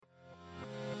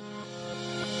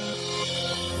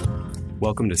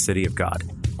Welcome to City of God,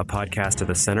 a podcast of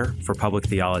the Center for Public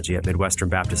Theology at Midwestern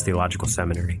Baptist Theological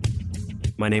Seminary.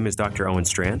 My name is Dr. Owen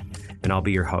Strand, and I'll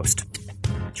be your host.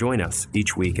 Join us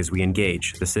each week as we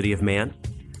engage the city of man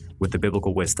with the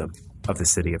biblical wisdom of the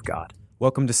City of God.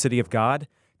 Welcome to City of God.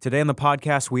 Today on the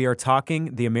podcast, we are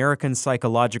talking the American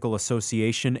Psychological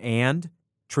Association and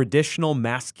traditional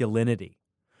masculinity.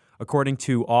 According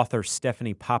to author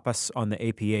Stephanie Pappas on the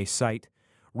APA site,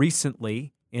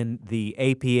 recently in the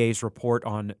APA's report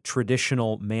on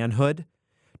traditional manhood,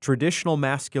 traditional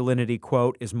masculinity,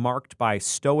 quote, is marked by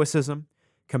stoicism,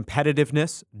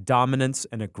 competitiveness, dominance,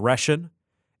 and aggression.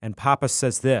 And Pappas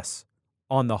says this,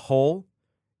 on the whole,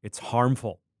 it's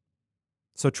harmful.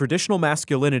 So traditional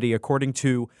masculinity, according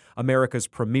to America's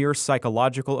premier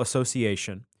psychological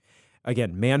association,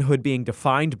 again, manhood being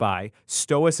defined by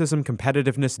stoicism,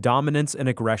 competitiveness, dominance, and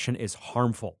aggression is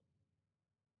harmful.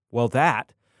 Well,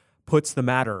 that puts the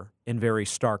matter in very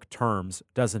stark terms,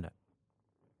 doesn't it?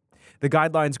 The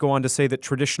guidelines go on to say that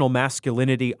traditional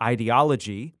masculinity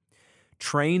ideology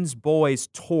trains boys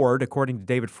toward, according to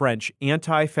David French,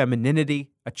 anti-femininity,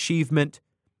 achievement,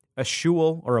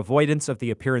 eschewal or avoidance of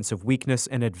the appearance of weakness,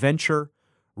 and adventure,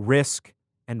 risk,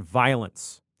 and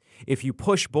violence. If you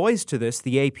push boys to this,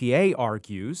 the APA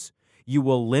argues, you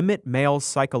will limit males'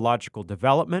 psychological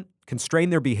development, constrain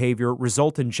their behavior,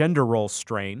 result in gender role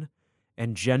strain,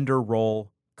 and gender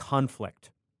role conflict.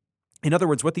 In other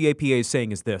words, what the APA is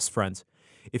saying is this, friends.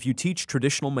 If you teach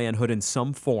traditional manhood in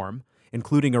some form,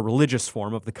 including a religious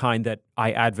form of the kind that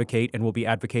I advocate and will be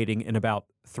advocating in about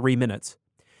 3 minutes,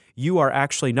 you are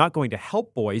actually not going to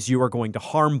help boys, you are going to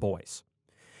harm boys.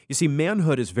 You see,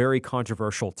 manhood is very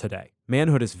controversial today.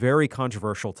 Manhood is very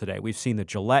controversial today. We've seen the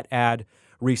Gillette ad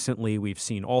recently. We've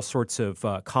seen all sorts of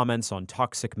comments on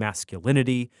toxic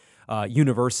masculinity.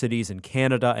 Universities in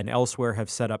Canada and elsewhere have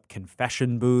set up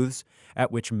confession booths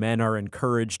at which men are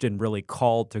encouraged and really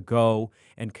called to go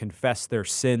and confess their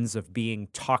sins of being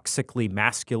toxically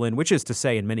masculine, which is to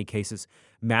say, in many cases,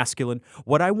 masculine.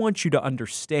 What I want you to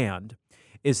understand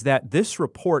is that this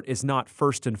report is not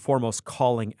first and foremost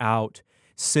calling out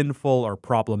sinful or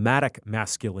problematic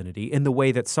masculinity in the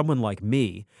way that someone like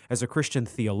me, as a Christian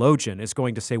theologian, is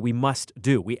going to say we must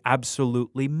do. We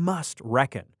absolutely must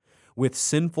reckon with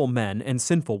sinful men and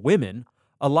sinful women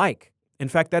alike. In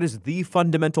fact, that is the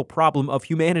fundamental problem of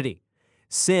humanity,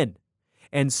 sin.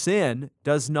 And sin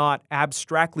does not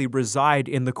abstractly reside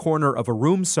in the corner of a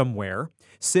room somewhere.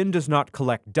 Sin does not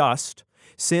collect dust.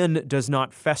 Sin does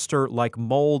not fester like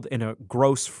mold in a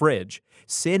gross fridge.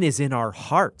 Sin is in our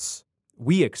hearts.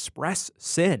 We express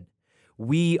sin.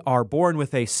 We are born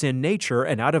with a sin nature,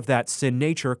 and out of that sin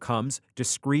nature comes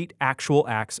discrete, actual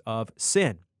acts of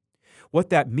sin. What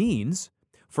that means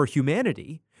for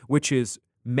humanity, which is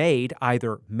made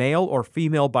either male or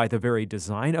female by the very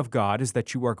design of God, is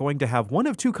that you are going to have one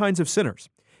of two kinds of sinners.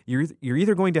 You're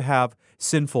either going to have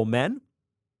sinful men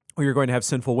or you're going to have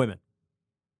sinful women.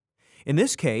 In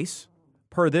this case,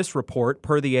 per this report,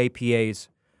 per the APA's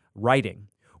writing,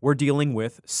 we're dealing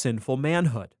with sinful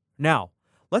manhood. Now,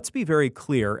 let's be very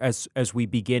clear as we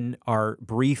begin our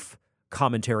brief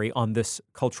commentary on this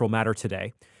cultural matter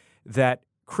today, that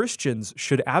Christians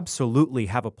should absolutely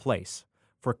have a place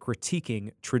for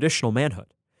critiquing traditional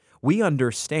manhood. We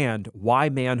understand why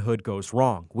manhood goes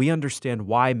wrong. We understand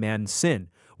why men sin.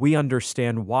 We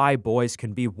understand why boys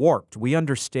can be warped. We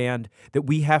understand that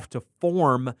we have to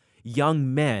form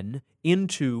young men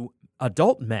into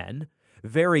adult men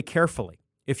very carefully.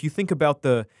 If you think about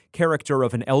the character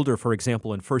of an elder, for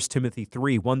example, in 1 Timothy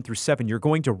 3, 1 through 7, you're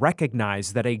going to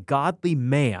recognize that a godly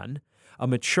man, a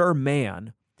mature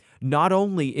man, not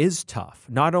only is tough,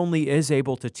 not only is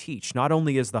able to teach, not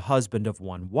only is the husband of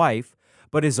one wife,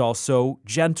 but is also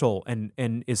gentle and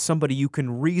is somebody you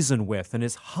can reason with and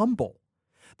is humble.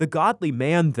 The godly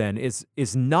man, then,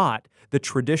 is not the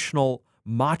traditional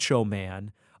macho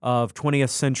man of 20th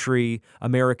century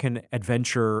American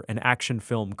adventure and action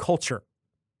film culture.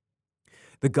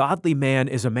 The godly man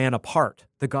is a man apart.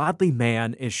 The godly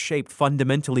man is shaped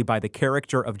fundamentally by the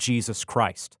character of Jesus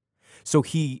Christ. So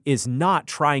he is not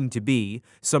trying to be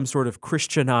some sort of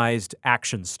Christianized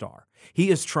action star. He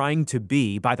is trying to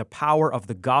be, by the power of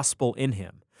the gospel in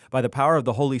him, by the power of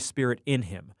the Holy Spirit in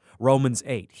him, Romans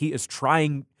 8, he is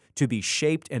trying to be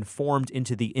shaped and formed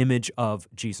into the image of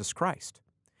Jesus Christ.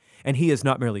 And he is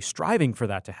not merely striving for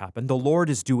that to happen. The Lord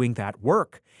is doing that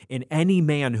work in any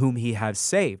man whom he has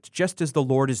saved, just as the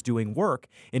Lord is doing work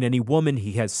in any woman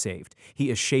he has saved.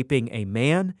 He is shaping a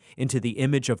man into the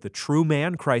image of the true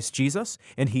man, Christ Jesus,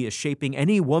 and he is shaping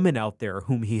any woman out there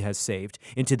whom he has saved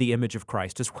into the image of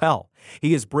Christ as well.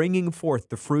 He is bringing forth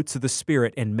the fruits of the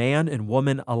Spirit in man and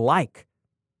woman alike.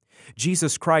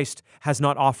 Jesus Christ has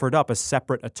not offered up a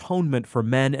separate atonement for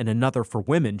men and another for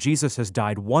women. Jesus has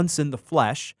died once in the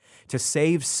flesh to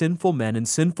save sinful men and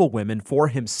sinful women for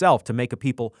himself, to make a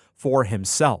people for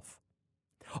himself.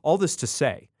 All this to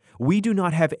say, we do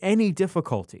not have any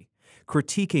difficulty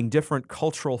critiquing different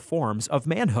cultural forms of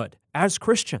manhood as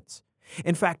Christians.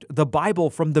 In fact, the Bible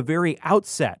from the very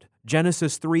outset,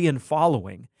 Genesis 3 and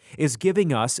following, is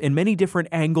giving us, in many different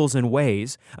angles and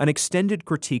ways, an extended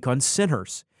critique on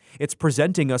sinners. It's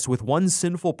presenting us with one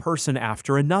sinful person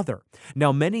after another.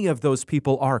 Now, many of those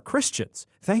people are Christians,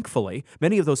 thankfully.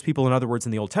 Many of those people, in other words,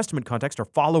 in the Old Testament context, are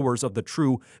followers of the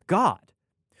true God.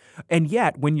 And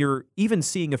yet, when you're even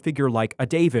seeing a figure like a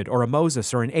David or a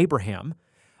Moses or an Abraham,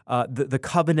 the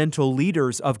covenantal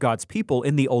leaders of God's people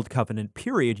in the Old Covenant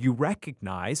period, you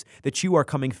recognize that you are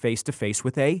coming face to face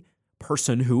with a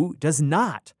person who does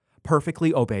not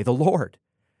perfectly obey the Lord.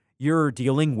 You're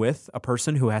dealing with a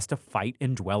person who has to fight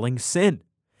indwelling sin.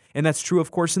 And that's true,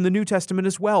 of course, in the New Testament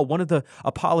as well. One of the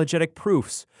apologetic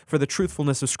proofs for the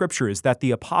truthfulness of Scripture is that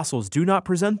the apostles do not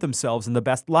present themselves in the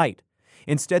best light.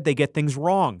 Instead, they get things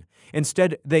wrong.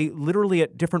 Instead, they literally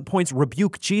at different points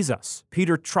rebuke Jesus.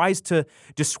 Peter tries to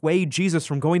dissuade Jesus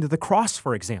from going to the cross,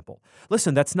 for example.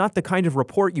 Listen, that's not the kind of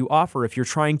report you offer if you're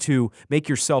trying to make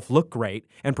yourself look great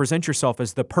and present yourself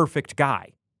as the perfect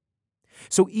guy.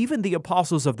 So even the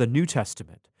apostles of the New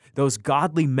Testament, those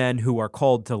godly men who are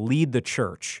called to lead the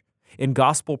church in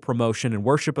gospel promotion and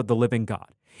worship of the living God,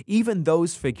 even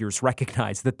those figures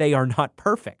recognize that they are not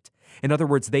perfect. In other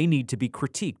words, they need to be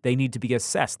critiqued, they need to be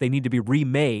assessed, they need to be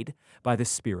remade by the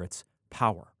Spirit's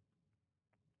power.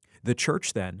 The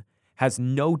church, then, has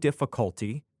no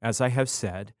difficulty, as I have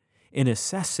said, in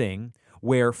assessing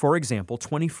where, for example,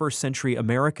 21st century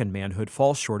American manhood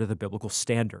falls short of the biblical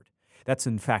standard. That's,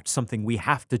 in fact, something we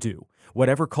have to do.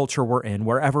 Whatever culture we're in,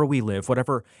 wherever we live,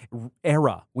 whatever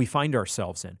era we find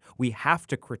ourselves in, we have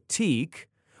to critique,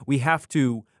 we have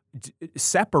to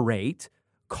separate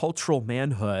cultural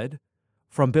manhood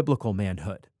from biblical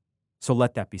manhood. So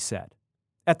let that be said.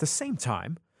 At the same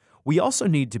time, we also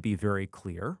need to be very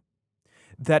clear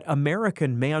that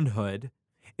American manhood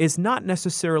is not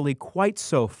necessarily quite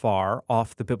so far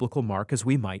off the biblical mark as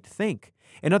we might think.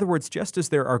 In other words, just as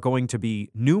there are going to be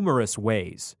numerous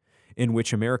ways in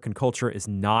which American culture is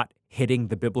not hitting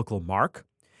the biblical mark,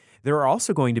 there are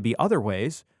also going to be other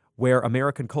ways where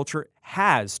American culture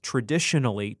has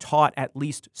traditionally taught at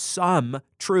least some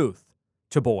truth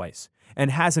to boys and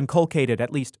has inculcated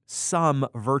at least some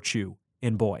virtue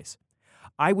in boys.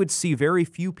 I would see very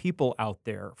few people out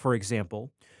there, for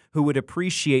example, who would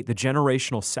appreciate the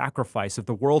generational sacrifice of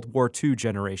the World War II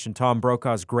generation, Tom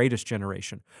Brokaw's greatest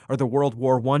generation, or the World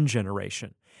War I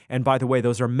generation. And by the way,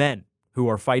 those are men who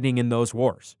are fighting in those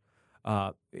wars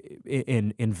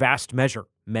in vast measure.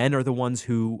 Men are the ones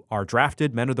who are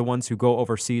drafted. Men are the ones who go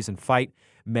overseas and fight.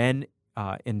 Men,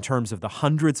 in terms of the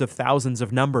hundreds of thousands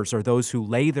of numbers, are those who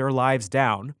lay their lives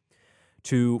down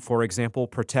to, for example,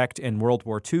 protect, in World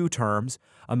War II terms,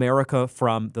 America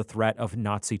from the threat of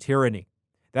Nazi tyranny.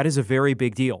 That is a very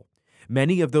big deal.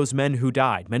 Many of those men who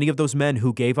died, many of those men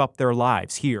who gave up their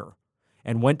lives here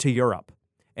and went to Europe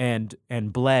and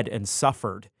bled and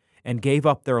suffered and gave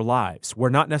up their lives were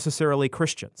not necessarily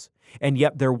Christians. And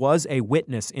yet there was a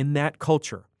witness in that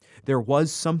culture. There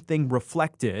was something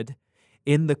reflected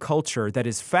in the culture that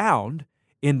is found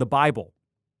in the Bible.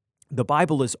 The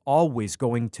Bible is always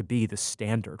going to be the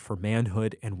standard for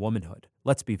manhood and womanhood.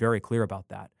 Let's be very clear about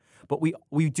that. But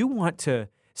we do want to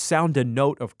sound a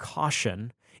note of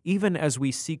caution, even as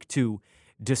we seek to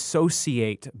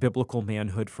dissociate biblical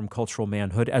manhood from cultural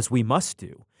manhood, as we must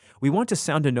do. We want to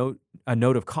sound a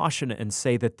note of caution and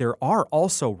say that there are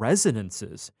also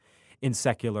resonances in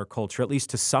secular culture, at least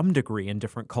to some degree in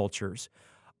different cultures,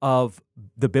 of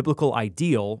the biblical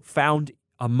ideal found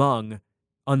among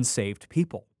unsaved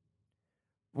people.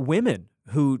 Women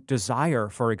who desire,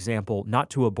 for example, not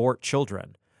to abort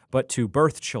children, but to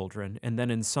birth children and then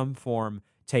in some form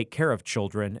take care of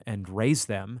children and raise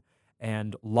them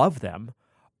and love them,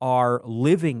 are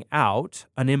living out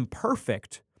an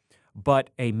imperfect but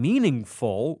a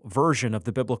meaningful version of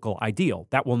the biblical ideal.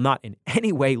 That will not in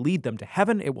any way lead them to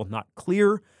heaven. It will not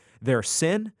clear their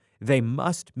sin. They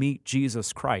must meet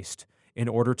Jesus Christ in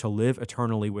order to live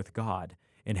eternally with God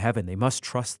in heaven. They must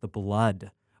trust the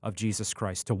blood of Jesus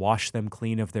Christ to wash them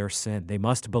clean of their sin. They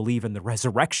must believe in the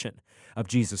resurrection of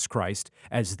Jesus Christ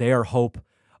as their hope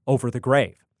over the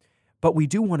grave. But we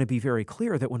do want to be very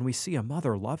clear that when we see a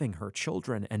mother loving her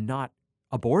children and not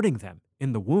aborting them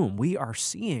in the womb, we are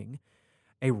seeing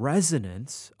a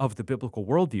resonance of the biblical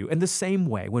worldview. In the same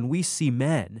way, when we see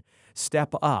men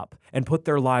step up and put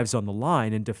their lives on the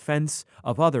line in defense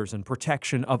of others and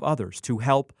protection of others, to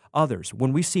help others,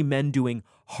 when we see men doing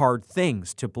hard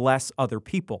things to bless other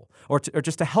people or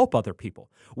just to help other people,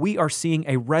 we are seeing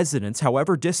a resonance,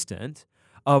 however distant,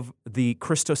 of the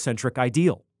Christocentric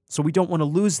ideal. So we don't want to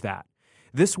lose that.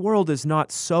 This world is not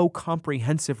so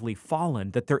comprehensively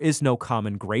fallen that there is no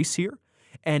common grace here,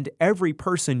 and every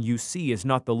person you see is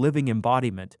not the living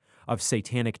embodiment of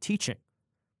satanic teaching.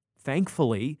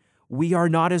 Thankfully, we are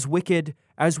not as wicked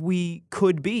as we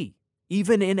could be.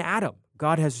 Even in Adam,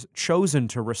 God has chosen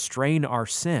to restrain our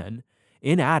sin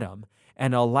in Adam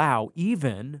and allow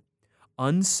even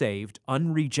unsaved,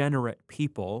 unregenerate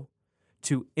people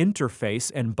to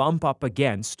interface and bump up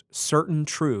against certain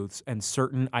truths and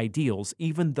certain ideals,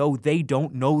 even though they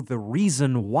don't know the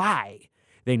reason why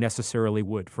they necessarily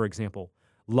would. For example,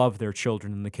 love their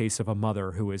children in the case of a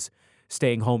mother who is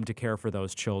staying home to care for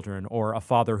those children, or a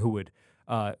father who would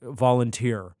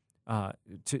volunteer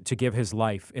to give his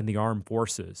life in the armed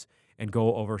forces and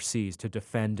go overseas to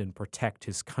defend and protect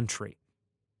his country.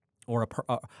 Or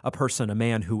a person, a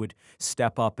man who would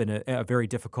step up in a very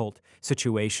difficult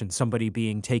situation, somebody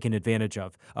being taken advantage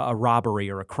of, a robbery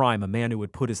or a crime, a man who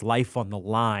would put his life on the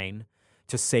line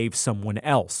to save someone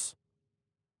else.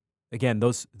 Again,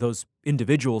 those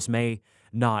individuals may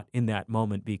not in that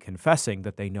moment be confessing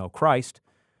that they know Christ,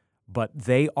 but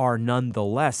they are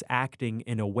nonetheless acting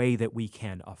in a way that we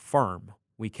can affirm.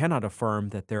 We cannot affirm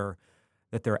that their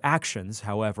actions,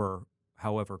 however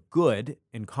good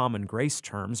in common grace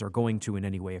terms, are going to in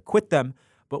any way acquit them,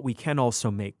 but we can also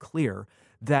make clear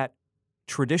that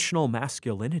traditional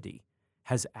masculinity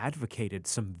has advocated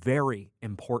some very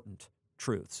important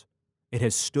truths. It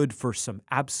has stood for some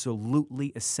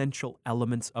absolutely essential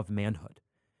elements of manhood.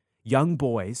 Young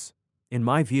boys, in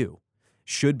my view,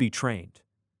 should be trained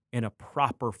in a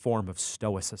proper form of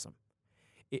stoicism.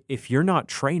 If you're not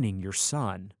training your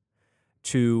son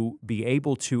to be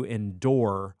able to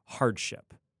endure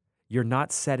hardship, you're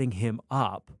not setting him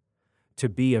up to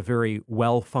be a very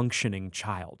well-functioning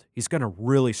child. He's going to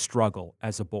really struggle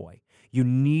as a boy. You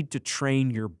need to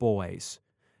train your boys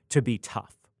to be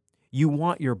tough. You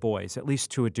want your boys, at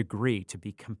least to a degree, to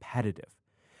be competitive.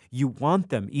 You want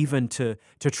them even to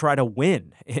try to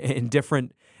win in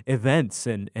different events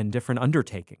and different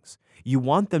undertakings. You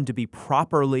want them to be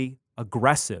properly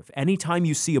aggressive. Anytime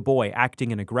you see a boy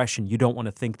acting in aggression, you don't want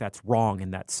to think that's wrong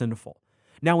and that's sinful.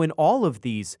 Now, in all of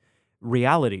these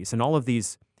realities and all of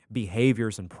these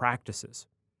behaviors and practices,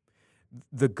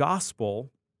 the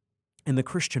gospel and the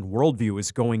Christian worldview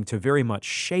is going to very much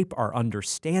shape our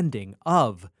understanding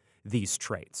of these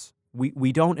traits.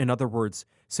 We don't, in other words,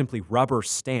 simply rubber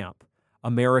stamp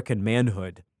American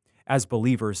manhood as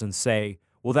believers and say,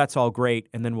 well, that's all great,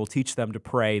 and then we'll teach them to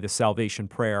pray the salvation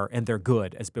prayer, and they're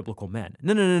good as biblical men.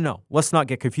 No. Let's not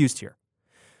get confused here.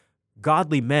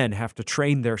 Godly men have to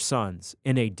train their sons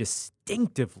in a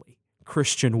distinctively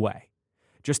Christian way,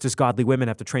 just as godly women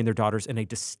have to train their daughters in a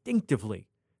distinctively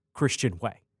Christian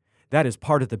way. That is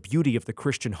part of the beauty of the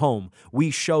Christian home.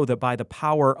 We show that by the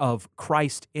power of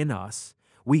Christ in us,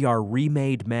 we are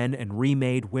remade men and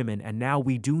remade women, and now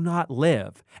we do not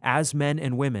live as men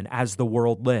and women as the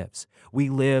world lives. We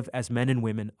live as men and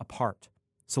women apart.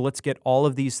 So let's get all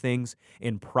of these things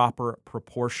in proper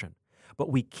proportion. But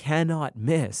we cannot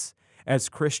miss, as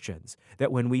Christians,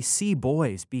 that when we see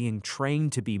boys being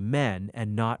trained to be men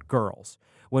and not girls,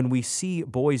 when we see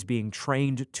boys being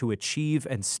trained to achieve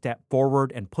and step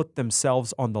forward and put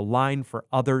themselves on the line for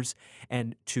others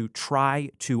and to try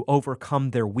to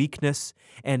overcome their weakness,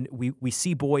 and we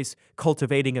see boys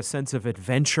cultivating a sense of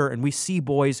adventure, and we see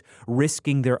boys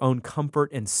risking their own comfort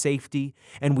and safety,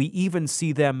 and we even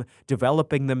see them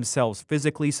developing themselves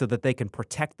physically so that they can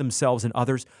protect themselves and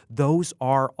others, those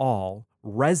are all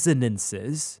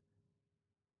resonances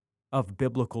of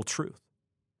biblical truth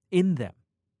in them.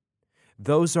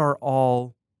 Those are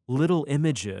all little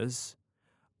images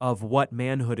of what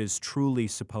manhood is truly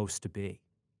supposed to be.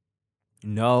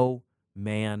 No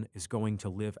man is going to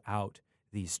live out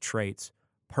these traits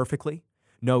perfectly.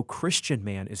 No Christian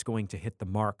man is going to hit the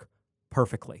mark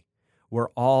perfectly. We're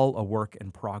all a work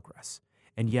in progress.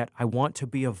 And yet I want to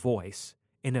be a voice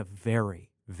in a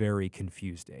very, very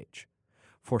confused age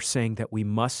for saying that we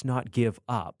must not give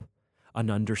up an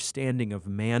understanding of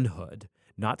manhood,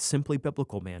 not simply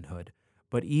biblical manhood,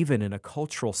 but even in a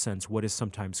cultural sense, what is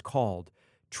sometimes called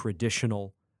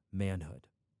traditional manhood.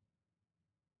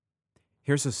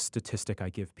 Here's a statistic I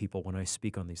give people when I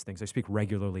speak on these things. I speak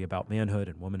regularly about manhood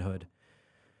and womanhood,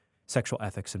 sexual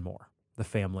ethics and more, the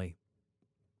family,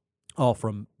 all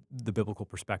from the biblical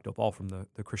perspective, all from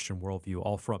the Christian worldview,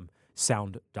 all from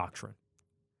sound doctrine.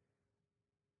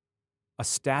 A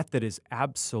stat that is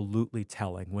absolutely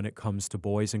telling when it comes to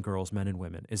boys and girls, men and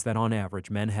women, is that on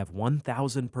average, men have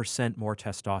 1,000% more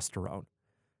testosterone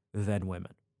than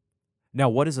women. Now,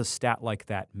 what does a stat like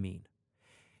that mean?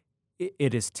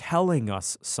 It is telling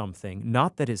us something,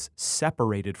 not that is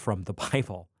separated from the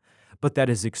Bible, but that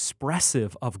is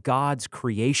expressive of God's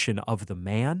creation of the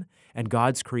man and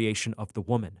God's creation of the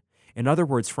woman. In other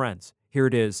words, friends, here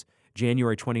it is,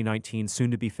 January 2019,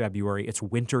 soon to be February. It's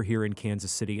winter here in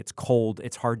Kansas City. It's cold.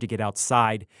 It's hard to get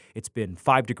outside. It's been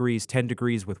 5 degrees, 10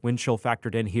 degrees with wind chill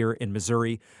factored in here in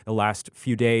Missouri the last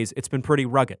few days. It's been pretty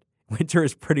rugged. Winter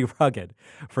is pretty rugged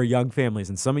for young families.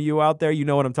 And some of you out there, you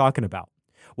know what I'm talking about.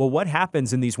 Well, what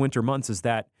happens in these winter months is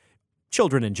that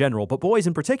children in general, but boys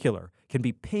in particular, can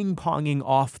be ping-ponging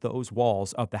off those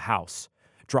walls of the house,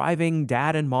 driving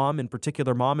dad and mom, in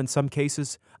particular mom in some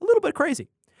cases, a little bit crazy.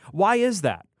 Why is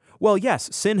that? Well, yes,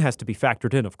 sin has to be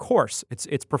factored in, of course.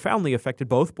 It's profoundly affected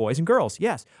both boys and girls,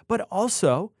 yes. But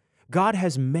also, God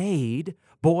has made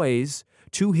boys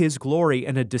to his glory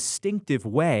in a distinctive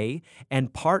way,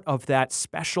 and part of that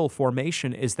special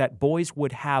formation is that boys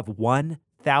would have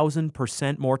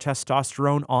 1,000% more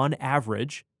testosterone on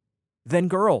average than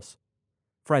girls.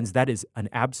 Friends, that is an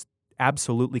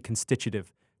absolutely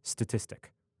constitutive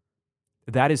statistic.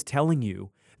 That is telling you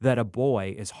that a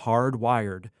boy is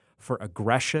hardwired for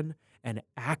aggression and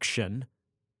action.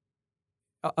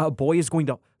 A boy is going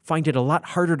to find it a lot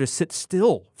harder to sit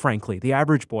still, frankly, the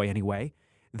average boy anyway,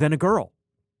 than a girl.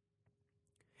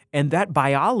 And that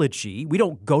biology, we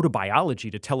don't go to biology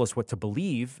to tell us what to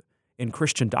believe in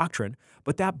Christian doctrine,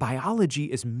 but that biology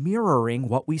is mirroring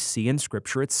what we see in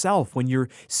Scripture itself. When you're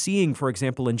seeing, for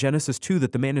example, in Genesis 2,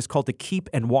 that the man is called to keep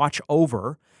and watch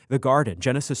over the garden,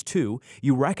 Genesis 2,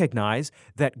 you recognize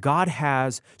that God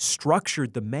has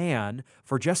structured the man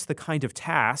for just the kind of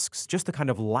tasks, just the kind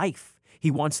of life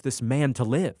he wants this man to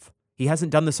live. He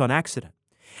hasn't done this on accident.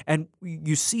 And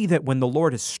you see that when the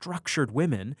Lord has structured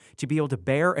women to be able to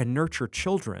bear and nurture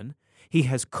children, he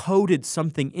has coded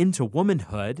something into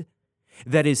womanhood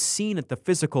that is seen at the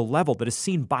physical level, that is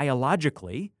seen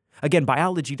biologically. Again,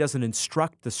 biology doesn't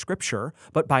instruct the Scripture,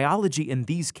 but biology in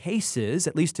these cases,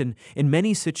 at least in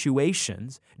many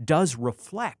situations, does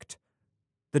reflect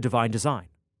the divine design,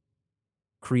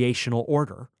 creational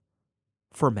order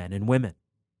for men and women.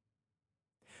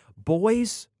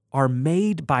 Boys are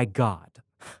made by God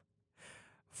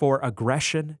for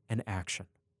aggression and action.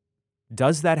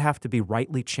 Does that have to be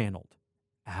rightly channeled?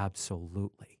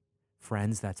 Absolutely.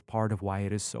 Friends, that's part of why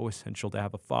it is so essential to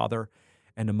have a father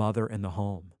and a mother in the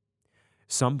home.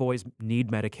 Some boys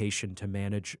need medication to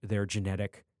manage their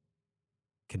genetic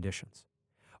conditions.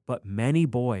 But many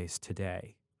boys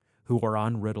today who are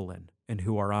on Ritalin and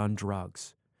who are on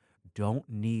drugs don't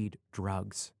need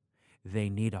drugs. They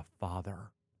need a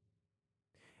father.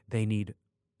 They need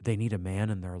a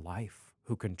man in their life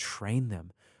who can train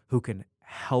them, who can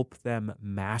help them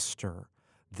master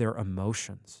their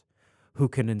emotions, who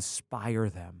can inspire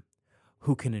them,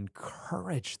 who can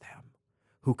encourage them,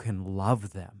 who can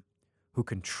love them, who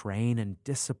can train and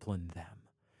discipline them.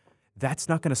 That's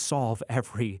not going to solve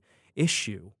every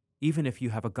issue, even if you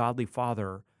have a godly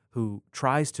father who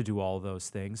tries to do all of those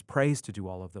things, prays to do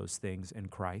all of those things in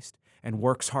Christ, and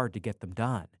works hard to get them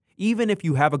done. Even if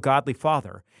you have a godly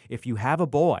father, if you have a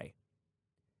boy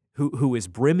who is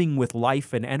brimming with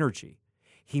life and energy,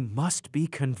 he must be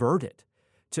converted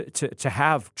to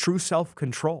have true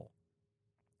self-control.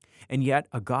 And yet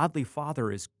a godly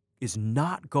father is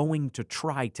not going to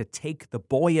try to take the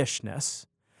boyishness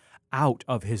out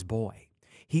of his boy.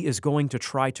 He is going to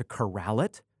try to corral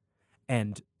it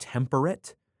and temper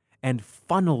it and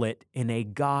funnel it in a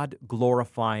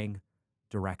God-glorifying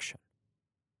direction.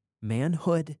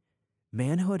 Manhood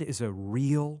is a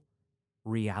real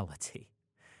reality.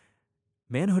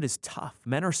 Manhood is tough.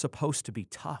 Men are supposed to be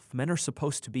tough. Men are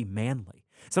supposed to be manly.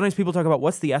 Sometimes people talk about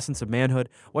what's the essence of manhood,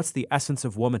 what's the essence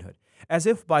of womanhood, as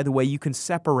if, by the way, you can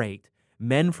separate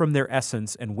men from their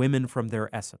essence and women from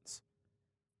their essence.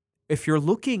 If you're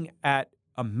looking at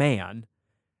a man,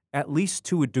 at least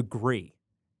to a degree,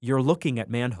 you're looking at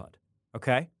manhood,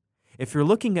 okay? If you're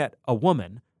looking at a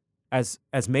woman as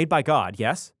made by God,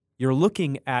 yes, you're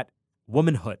looking at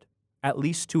womanhood, at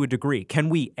least to a degree. Can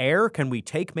we err? Can we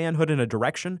take manhood in a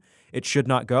direction it should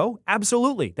not go?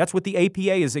 Absolutely. That's what the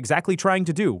APA is exactly trying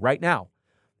to do right now.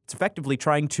 It's effectively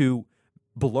trying to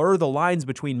blur the lines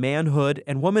between manhood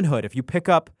and womanhood. If you pick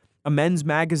up a men's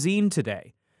magazine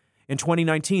today, in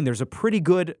 2019, there's a pretty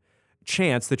good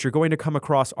chance that you're going to come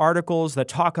across articles that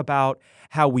talk about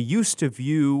how we used to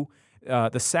view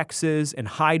the sexes in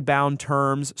hidebound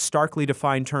terms, starkly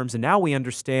defined terms, and now we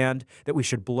understand that we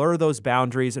should blur those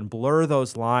boundaries and blur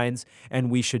those lines,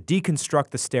 and we should deconstruct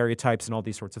the stereotypes and all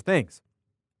these sorts of things.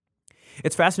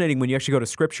 It's fascinating when you actually go to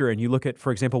Scripture and you look at,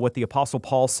 for example, what the Apostle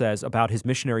Paul says about his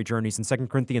missionary journeys in 2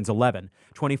 Corinthians 11,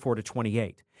 24 to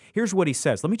 28. Here's what he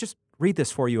says. Let me just read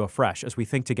this for you afresh as we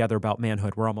think together about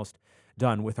manhood. We're almost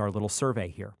done with our little survey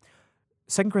here.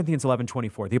 2 Corinthians 11,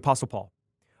 24, the Apostle Paul.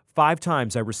 5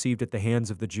 times I received at the hands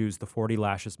of the Jews the 40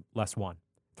 lashes less one.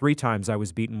 3 times I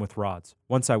was beaten with rods.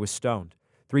 Once I was stoned.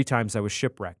 3 times I was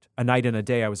shipwrecked. A night and a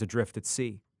day I was adrift at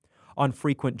sea. On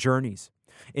frequent journeys.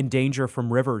 In danger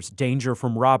from rivers, danger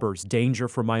from robbers, danger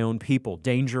from my own people,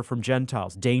 danger from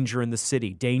Gentiles, danger in the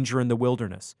city, danger in the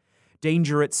wilderness,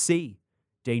 danger at sea,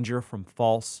 danger from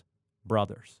false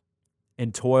brothers.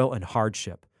 In toil and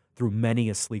hardship, through many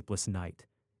a sleepless night,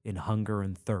 in hunger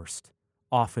and thirst,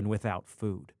 often without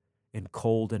food, in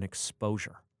cold and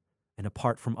exposure. And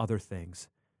apart from other things,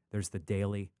 there's the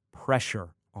daily pressure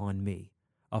on me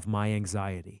of my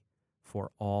anxiety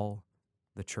for all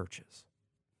the churches.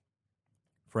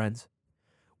 Friends,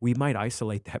 we might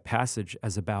isolate that passage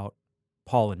as about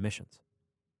Paul and missions.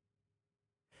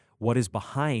 What is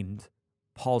behind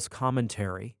Paul's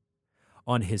commentary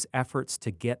on his efforts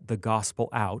to get the gospel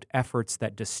out, efforts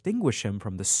that distinguish him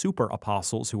from the super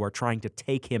apostles who are trying to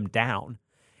take him down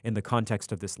in the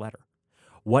context of this letter?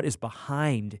 What is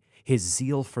behind his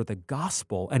zeal for the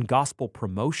gospel and gospel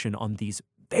promotion on these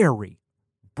very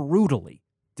brutally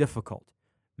difficult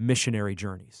missionary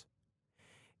journeys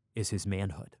is his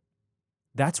manhood.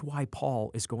 That's why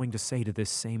Paul is going to say to this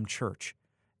same church,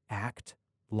 act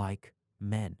like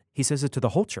men. He says it to the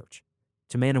whole church,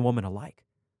 to man and woman alike.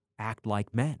 Act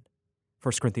like men.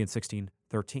 1 Corinthians 16,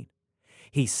 13.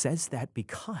 He says that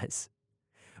because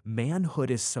manhood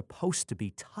is supposed to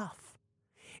be tough.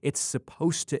 It's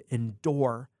supposed to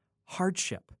endure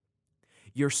hardship.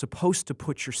 You're supposed to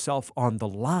put yourself on the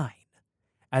line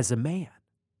as a man.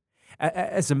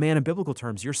 As a man in biblical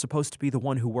terms, you're supposed to be the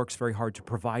one who works very hard to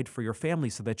provide for your family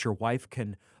so that your wife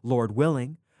can, Lord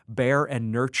willing, bear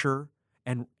and nurture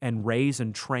and raise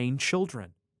and train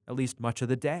children, at least much of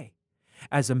the day.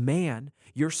 As a man,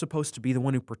 you're supposed to be the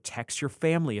one who protects your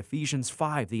family, Ephesians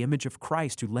 5, the image of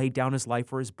Christ who laid down his life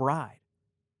for his bride.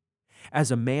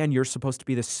 As a man, you're supposed to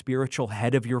be the spiritual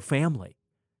head of your family.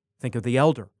 Think of the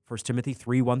elder, 1 Timothy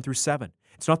 3, 1 through 7.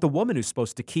 It's not the woman who's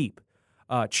supposed to keep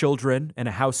children and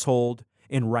a household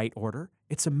in right order.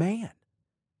 It's a man.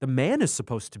 The man is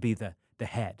supposed to be the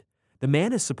head. The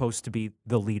man is supposed to be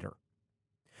the leader.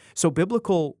 So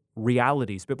biblical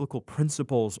realities, biblical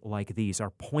principles like these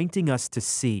are pointing us to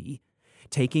see,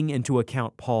 taking into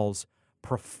account Paul's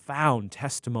profound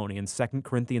testimony in 2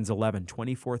 Corinthians 11,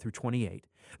 24 through 28,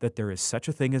 that there is such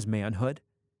a thing as manhood,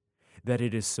 that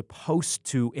it is supposed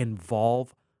to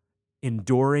involve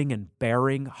enduring and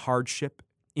bearing hardship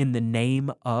in the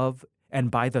name of and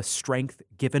by the strength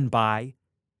given by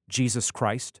Jesus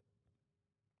Christ.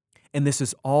 And this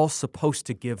is all supposed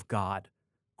to give God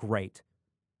great,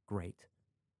 great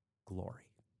glory.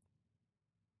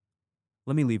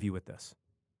 Let me leave you with this.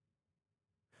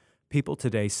 People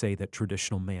today say that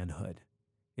traditional manhood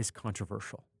is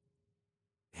controversial.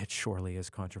 It surely is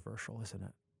controversial, isn't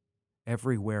it?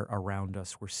 Everywhere around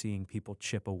us, we're seeing people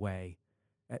chip away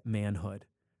at manhood,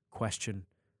 question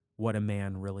what a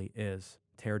man really is,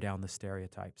 tear down the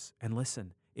stereotypes. And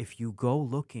listen, if you go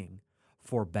looking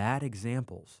for bad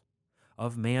examples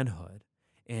of manhood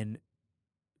in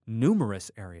numerous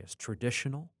areas,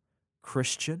 traditional,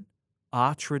 Christian,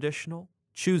 a-traditional,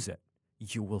 choose it,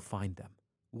 you will find them.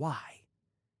 Why?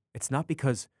 It's not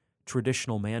because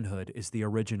traditional manhood is the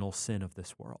original sin of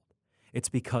this world. It's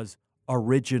because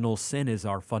original sin is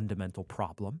our fundamental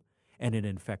problem, and it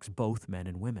infects both men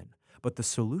and women. But the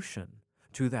solution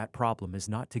to that problem is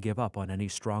not to give up on any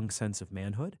strong sense of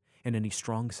manhood and any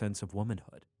strong sense of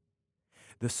womanhood.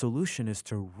 The solution is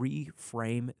to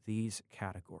reframe these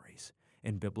categories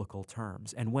in biblical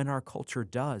terms. And when our culture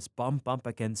does bump up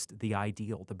against the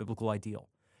ideal, the biblical ideal,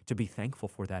 to be thankful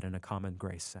for that in a common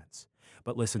grace sense.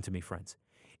 But listen to me, friends.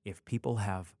 If people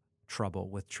have trouble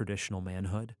with traditional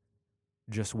manhood,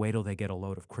 just wait till they get a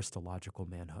load of Christological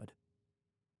manhood.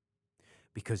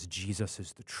 Because Jesus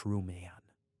is the true man.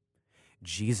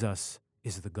 Jesus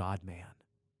is the God-man.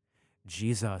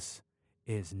 Jesus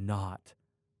is not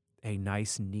a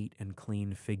nice, neat, and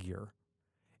clean figure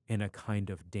in a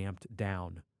kind of damped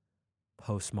down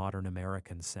postmodern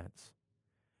American sense.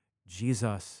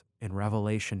 Jesus in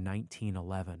Revelation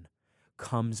 19:11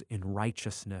 comes in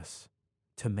righteousness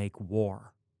to make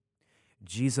war.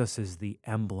 Jesus is the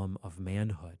emblem of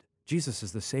manhood. Jesus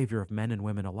is the Savior of men and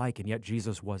women alike, and yet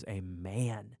Jesus was a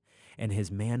man, and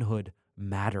his manhood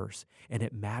matters, and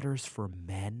it matters for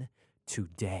men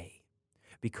today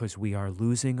because we are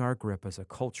losing our grip as a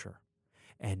culture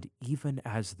and even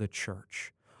as the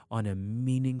church on a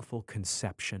meaningful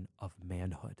conception of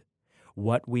manhood.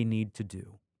 What we need to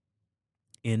do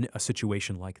in a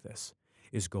situation like this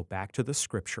is go back to the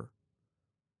Scripture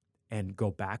and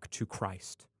go back to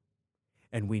Christ.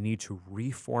 And we need to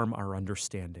reform our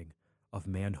understanding of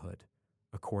manhood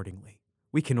accordingly.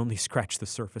 We can only scratch the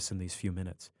surface in these few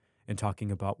minutes in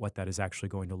talking about what that is actually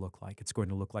going to look like. It's going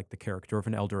to look like the character of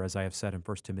an elder, as I have said in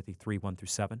 1 Timothy 3,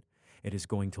 1-7. It is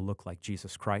going to look like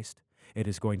Jesus Christ. It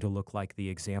is going to look like the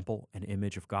example and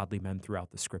image of godly men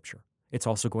throughout the Scripture. It's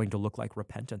also going to look like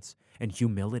repentance and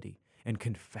humility and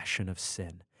confession of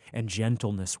sin and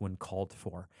gentleness when called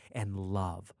for and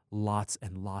love, lots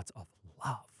and lots of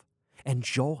love and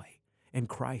joy in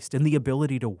Christ and the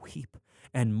ability to weep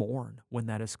and mourn when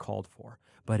that is called for.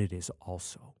 But it is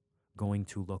also going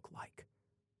to look like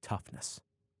toughness,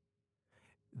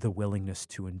 the willingness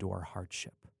to endure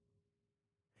hardship,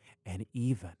 and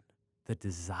even the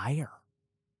desire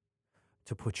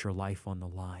to put your life on the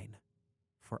line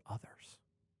for others.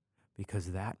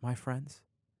 Because that, my friends,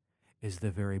 is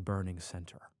the very burning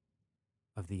center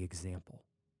of the example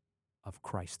of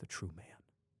Christ, the true man.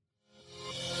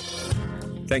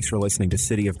 Thanks for listening to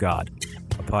City of God,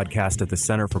 a podcast at the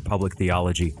Center for Public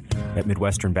Theology at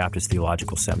Midwestern Baptist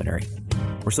Theological Seminary.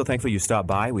 We're so thankful you stopped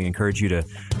by. We encourage you to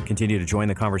continue to join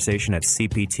the conversation at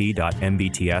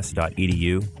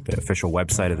cpt.mbts.edu, the official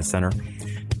website of the center.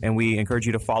 And we encourage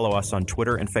you to follow us on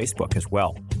Twitter and Facebook as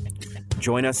well.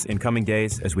 Join us in coming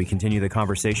days as we continue the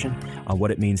conversation on what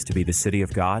it means to be the city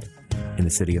of God in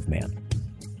the city of man.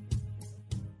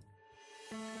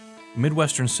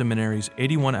 Midwestern Seminary's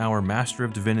 81-hour Master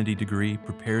of Divinity degree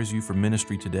prepares you for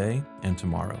ministry today and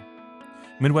tomorrow.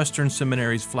 Midwestern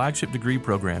Seminary's flagship degree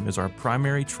program is our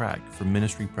primary track for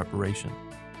ministry preparation.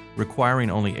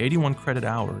 Requiring only 81 credit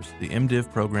hours, the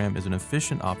MDiv program is an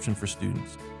efficient option for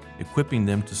students, equipping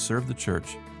them to serve the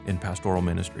church in pastoral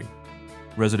ministry.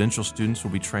 Residential students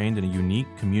will be trained in a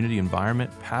unique community environment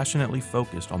passionately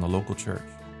focused on the local church.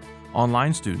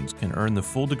 Online students can earn the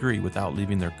full degree without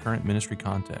leaving their current ministry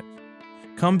context.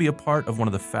 Come be a part of one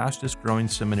of the fastest growing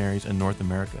seminaries in North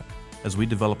America as we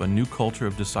develop a new culture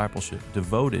of discipleship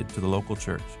devoted to the local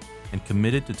church and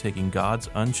committed to taking God's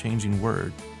unchanging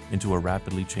word into a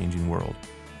rapidly changing world.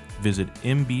 Visit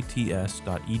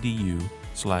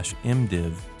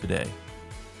mbts.edu/mdiv today.